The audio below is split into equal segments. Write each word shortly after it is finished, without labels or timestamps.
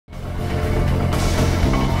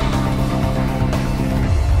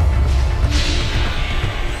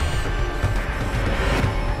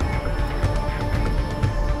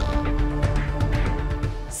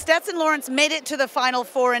Stetson Lawrence made it to the Final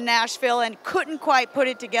Four in Nashville and couldn't quite put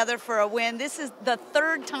it together for a win. This is the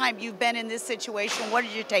third time you've been in this situation. What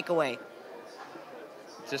did you take away?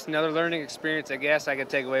 Just another learning experience, I guess I could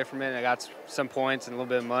take away from it. I got some points and a little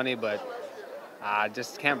bit of money, but I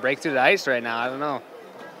just can't break through the ice right now. I don't know.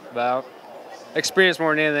 But experience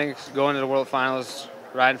more than anything, going to the World Finals,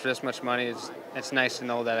 riding for this much money, it's nice to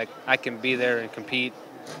know that I can be there and compete.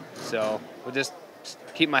 So we'll just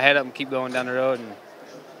keep my head up and keep going down the road and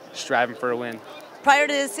striving for a win. Prior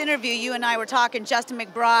to this interview, you and I were talking. Justin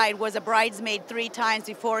McBride was a bridesmaid 3 times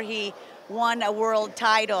before he won a world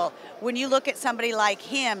title. When you look at somebody like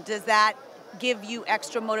him, does that give you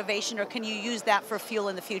extra motivation, or can you use that for fuel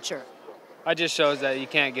in the future? It just shows that you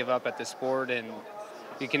can't give up at this sport and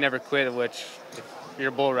you can never quit, which if you're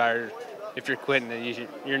a bull rider, if you're quitting, then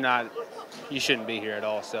you shouldn't be here at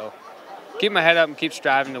all. So keep my head up and keep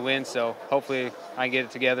striving to win, so hopefully I can get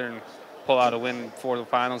it together and pull out a win for the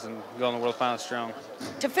finals and go in the World Finals strong.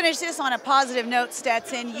 To finish this on a positive note,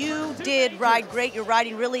 Stetson, you did ride great. You're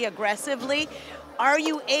riding really aggressively. Are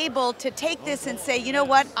you able to take this and say, you know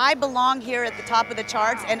what, I belong here at the top of the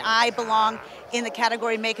charts and I belong in the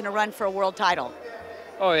category making a run for a world title?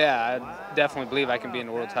 Oh yeah, I definitely believe I can be in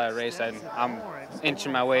the world title race. I'm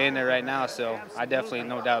inching my way in there right now, so I definitely,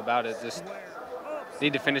 no doubt about it, just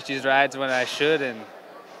need to finish these rides when I should, and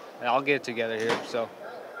I'll get it together here. So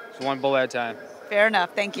it's one bull at a time. Fair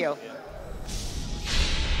enough. Thank you.